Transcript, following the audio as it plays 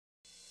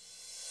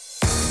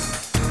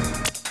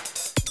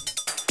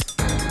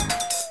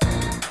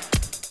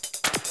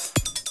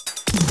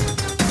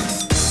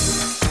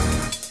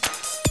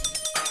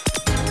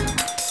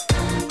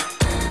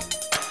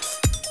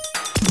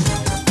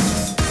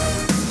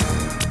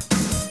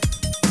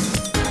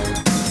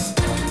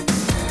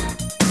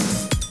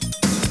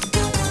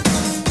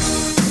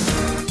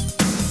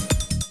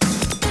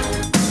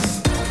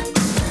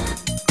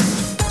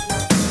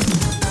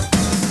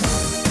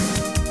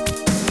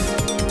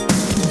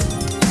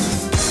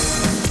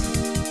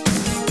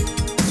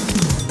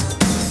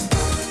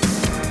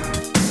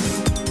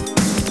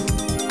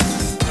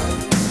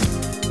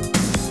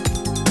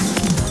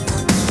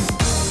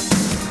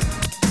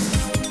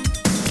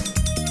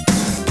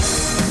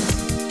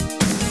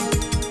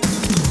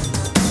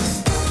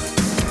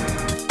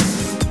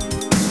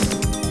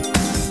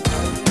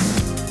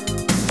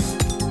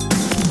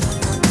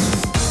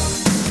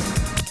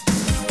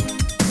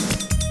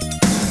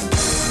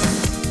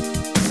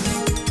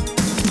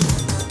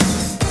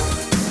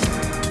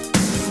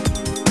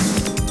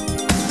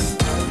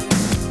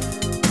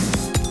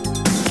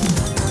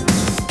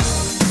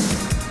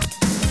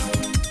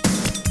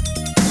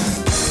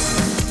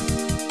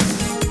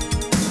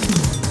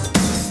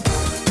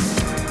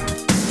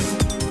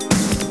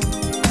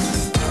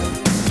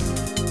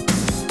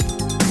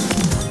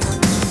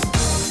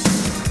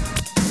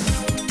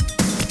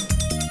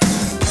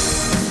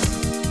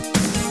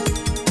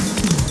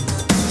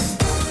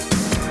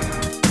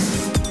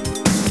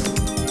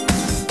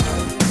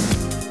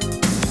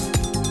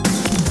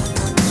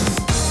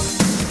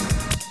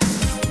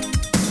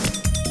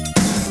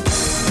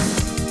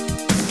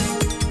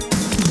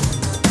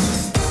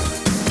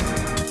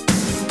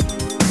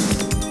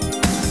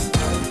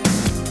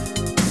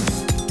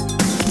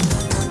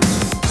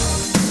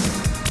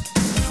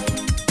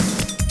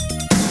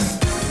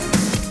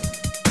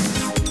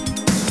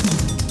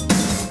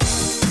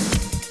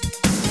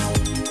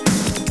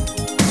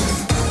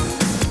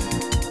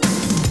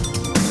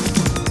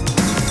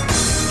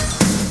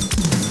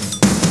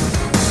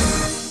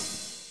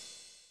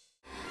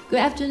Good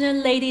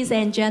afternoon, ladies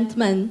and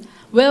gentlemen.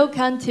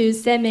 Welcome to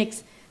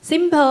Semics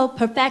Simple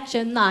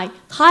Perfection Night,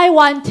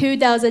 Taiwan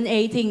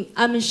 2018.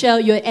 I'm Michelle,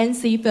 your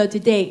MC for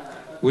today.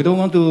 We don't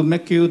want to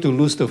make you to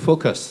lose the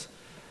focus.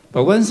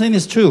 But one thing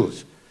is true.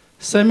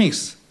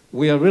 Semics,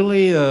 we are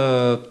really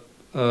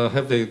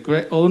have the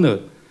great honor.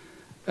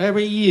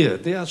 Every year,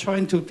 they are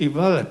trying to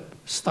develop,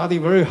 study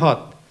very hard.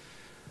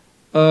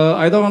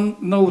 I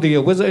don't know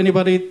whether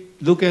anybody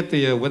look at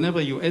whenever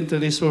you enter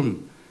this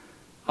room,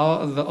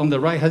 on the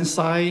right-hand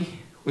side,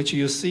 which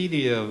you see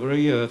the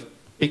very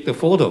big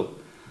photo.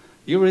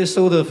 You already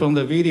saw from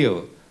the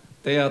video.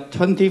 There are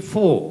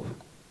 24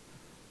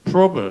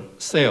 proper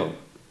cells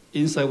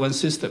inside one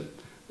system.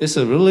 It's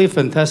really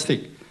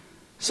fantastic.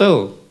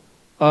 So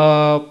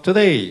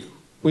today,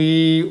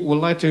 we would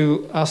like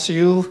to ask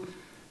you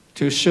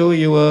to show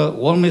your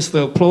warmest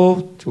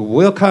applause to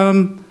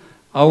welcome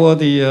our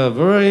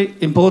very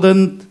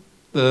important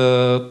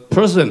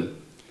person,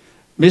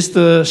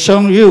 Mr.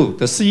 Sean Yu,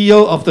 the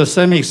CEO of the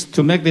Semics,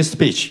 to make this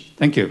speech.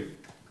 Thank you.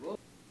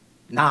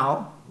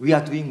 Now, we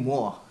are doing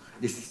more.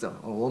 This is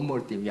one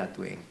more thing we are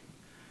doing.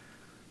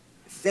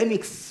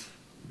 Semics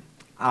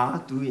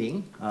are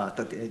doing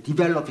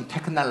developing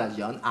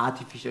technology on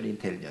artificial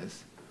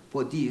intelligence.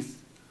 For this,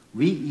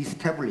 we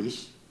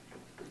established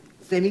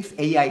Semics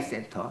AI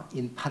Center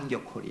in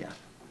Pangyo, Korea.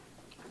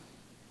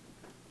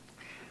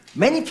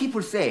 Many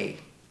people say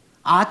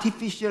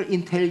artificial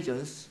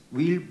intelligence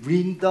will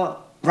bring the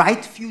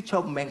bright future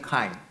of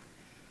mankind.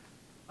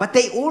 But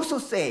they also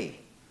say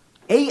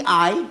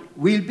AI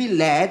will be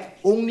led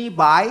only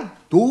by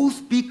those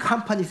big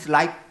companies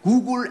like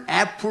Google,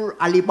 Apple,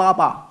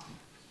 Alibaba.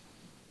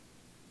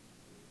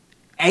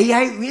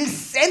 AI will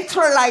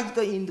centralize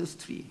the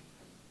industry.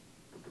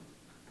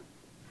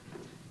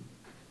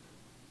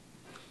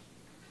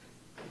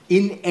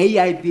 In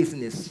AI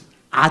business,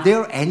 are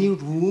there any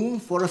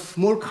room for a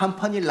small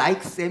company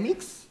like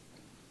Semics?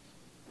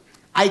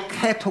 I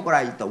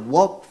categorize the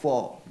work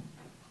for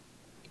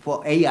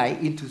AI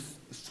into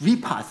three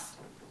parts,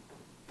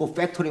 for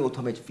factory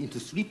automation into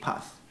three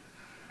parts.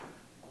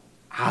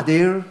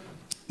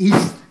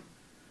 Is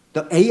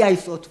the AI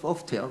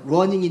software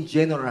running in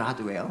general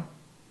hardware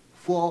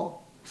for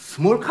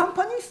small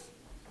companies?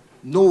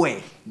 No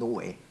way, no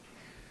way.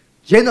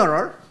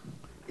 General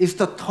is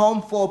the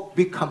term for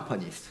big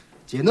companies.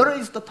 General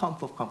is the term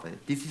for companies.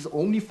 This is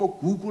only for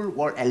Google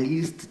or at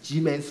least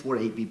Siemens or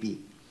ABB.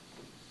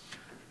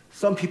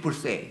 Some people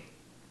say,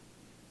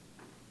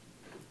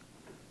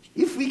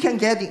 if we can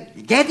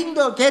getting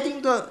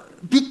the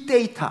big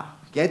data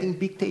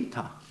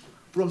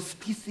from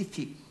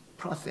specific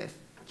process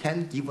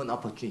can give an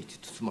opportunity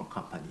to small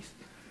companies.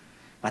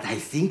 But I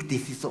think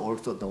this is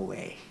also the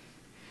way.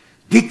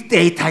 Big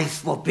data is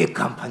for big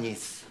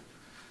companies.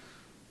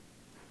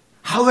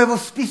 However,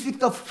 specific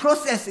the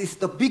process is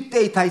the big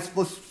data is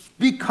for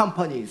big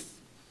companies.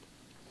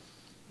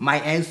 My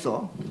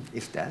answer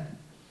is that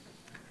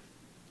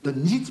the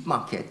niche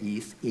market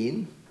is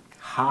in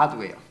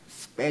hardware,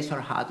 special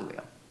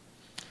hardware.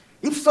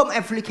 If some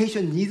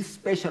application needs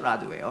special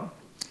hardware,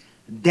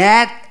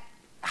 that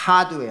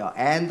hardware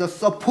and the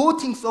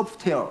supporting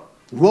software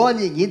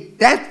running in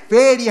that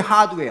very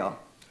hardware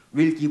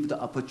will give the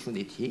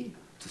opportunity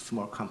to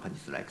small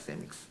companies like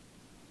Semics.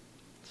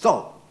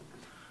 So,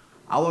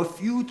 our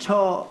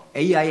future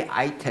AI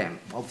item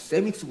of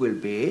Semics will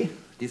be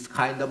this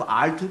kind of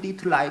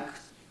R2D2-like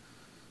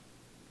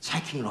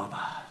checking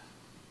robot.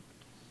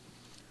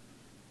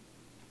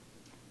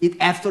 It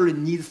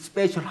absolutely needs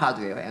special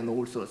hardware and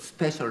also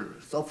special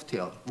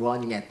software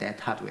running at that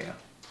hardware.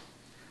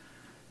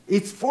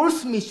 Its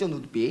first mission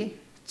would be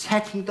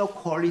checking the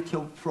quality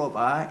of probe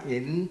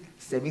in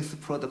Semics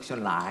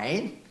production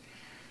line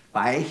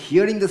by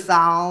hearing the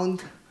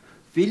sound,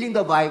 feeling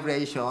the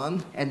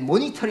vibration, and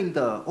monitoring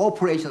the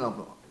operation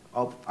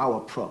of our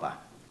probe.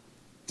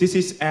 This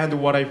is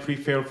what I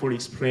prepare for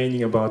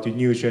explaining about the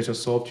new generation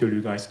software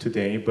you guys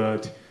today,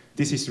 but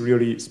this is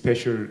really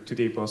special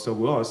today for us as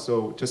well.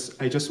 So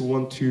I just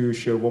want to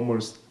share one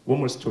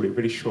more story,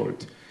 very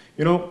short.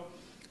 You know,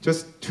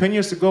 just 20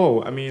 years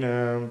ago, I mean,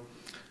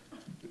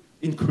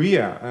 in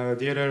Korea,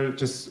 there are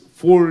just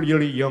 4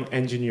 really young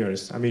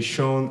engineers. I mean,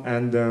 Sean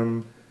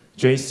and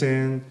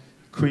Jason,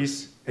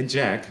 Chris, and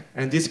Jack.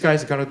 And these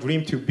guys got a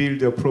dream to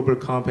build a proper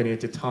company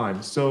at the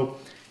time. So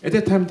at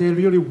that time, they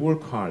really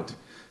work hard.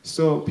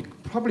 So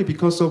probably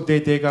because of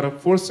that, they got a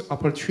first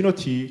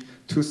opportunity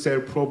to sell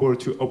prober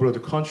to abroad the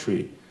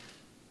country.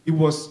 It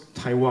was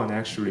Taiwan,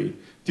 actually.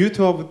 Due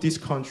to this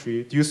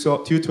country, due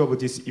to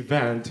this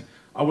event,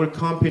 our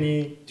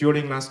company,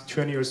 during last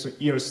 20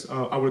 years,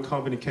 our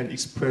company can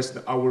express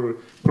our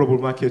prober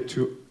market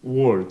to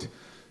world.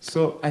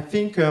 So I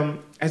think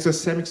as a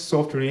Semics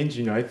software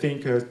engineer, I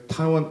think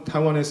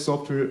Taiwanese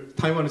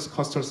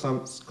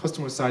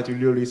customer side is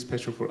really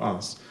special for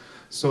us.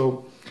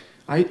 So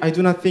I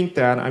do not think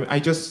that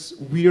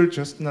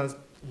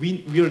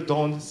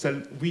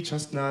we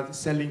just not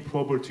selling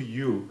prober to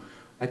you.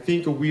 I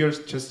think we are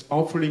just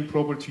offering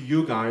prober to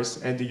you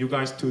guys and you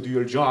guys to do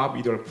your job,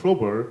 either a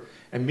prober.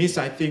 And means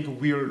I think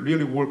we are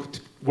really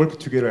work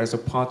together as a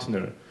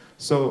partner.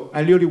 So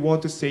I really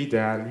want to say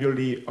that I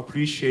really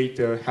appreciate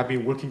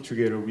having working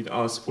together with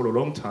us for a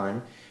long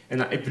time.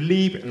 And I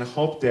believe and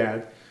hope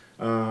that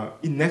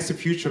in next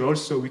future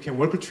also we can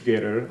work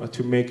together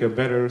to make a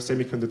better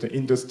semiconductor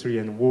industry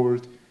and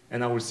world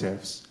and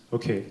ourselves.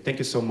 Okay, thank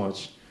you so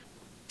much.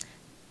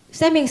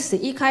 Semics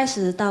一开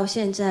始到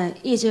现在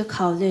一直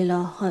考虑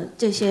了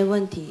这些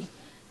问题，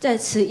在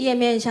此页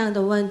面上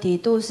的问题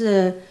都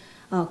是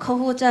客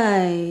户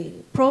在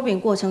probing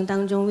过程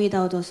当中遇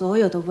到的所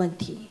有的问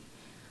题。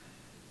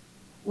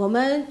我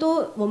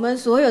们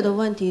所有的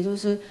问题都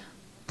是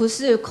不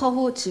是客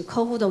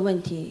户的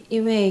问题，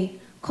因为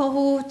客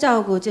户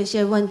照顾这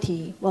些问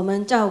题，我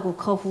们照顾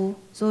客户，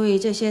所以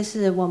这些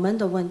是我们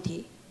的问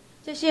题。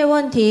这些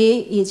问题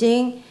已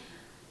经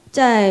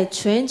在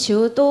全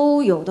球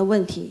都有的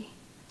问题，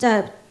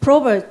在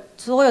prober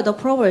所有的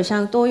prober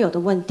上都有的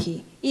问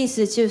题，意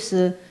思就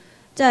是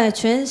在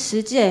全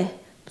世界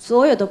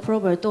所有的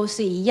prober 都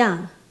是一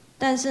样，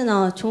但是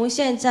呢，从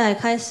现在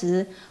开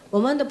始，我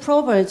们的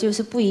prober 就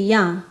是不一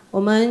样。我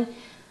们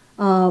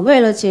为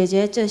了解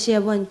决这些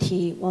问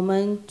题，我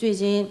们最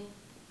近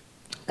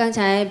刚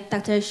才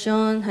Dr.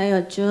 Sean 还有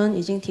June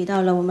已经提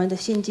到了我们的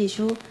新技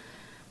术，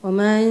我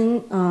们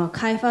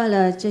开发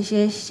了这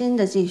些新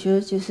的技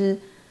术，就是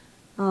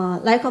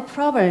like a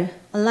prober,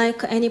 unlike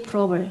any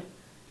prober.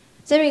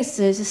 Semics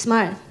is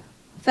smart,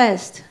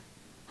 fast,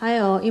 还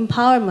有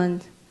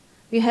empowerment.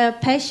 We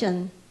have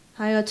passion,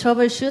 还有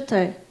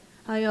troubleshooter,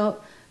 还有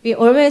we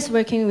always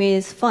working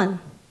with fun.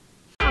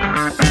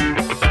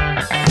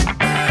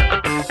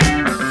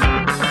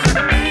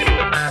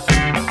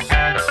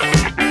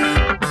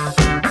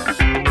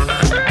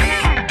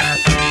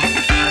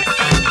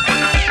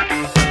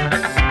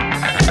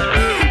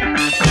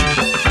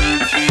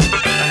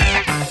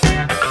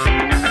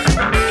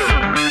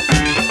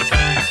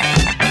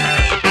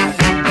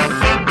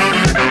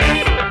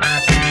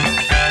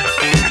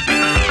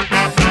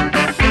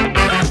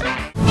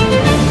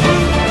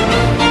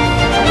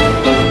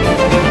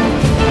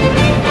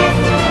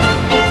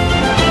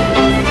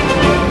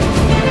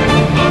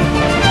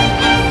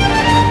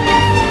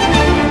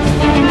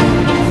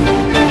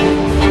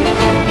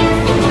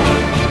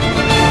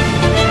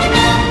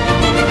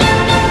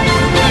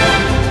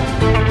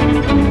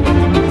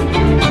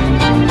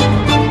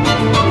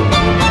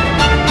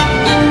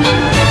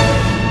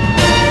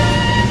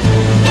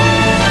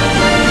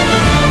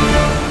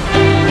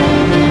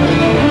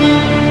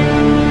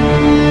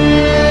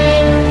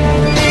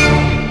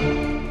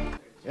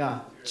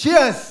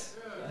 Cheers!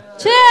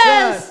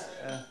 Cheers!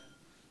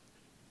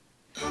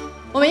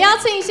 我们邀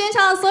请现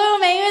场所有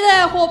美乐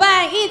的伙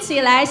伴一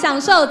起来享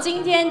受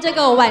今天这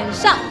个晚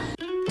上。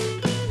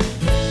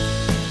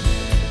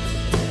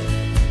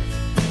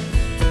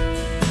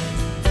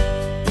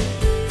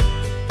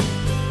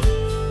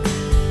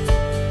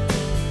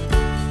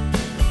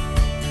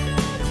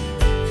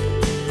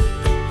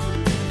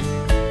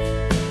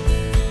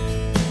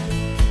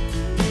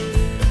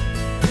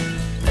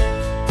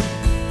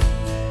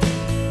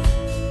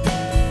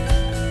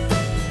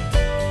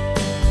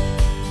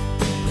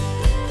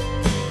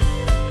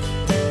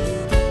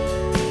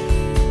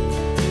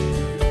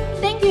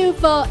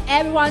For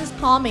everyone's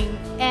coming,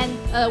 and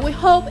we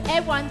hope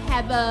everyone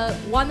have a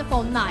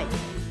wonderful night.